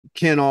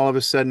Ken all of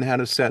a sudden had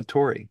a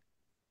satori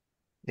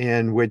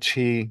in which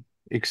he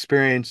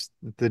experienced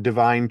the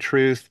divine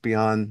truth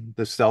beyond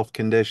the self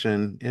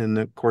condition. And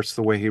of course,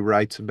 the way he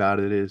writes about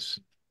it is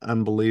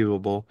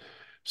unbelievable.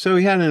 So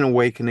he had an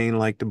awakening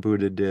like the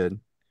Buddha did.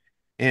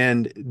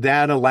 And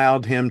that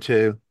allowed him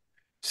to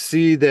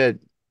see that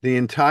the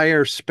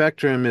entire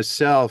spectrum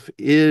itself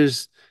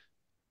is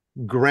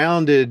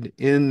grounded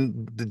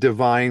in the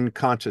divine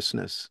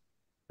consciousness,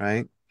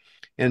 right?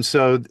 And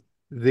so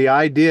the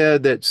idea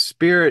that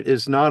spirit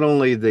is not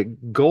only the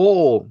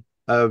goal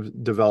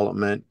of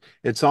development,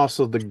 it's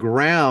also the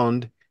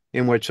ground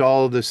in which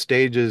all of the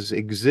stages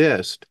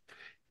exist,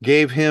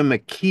 gave him a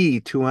key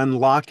to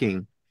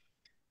unlocking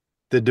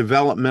the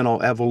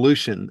developmental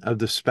evolution of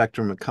the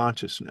spectrum of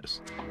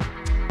consciousness.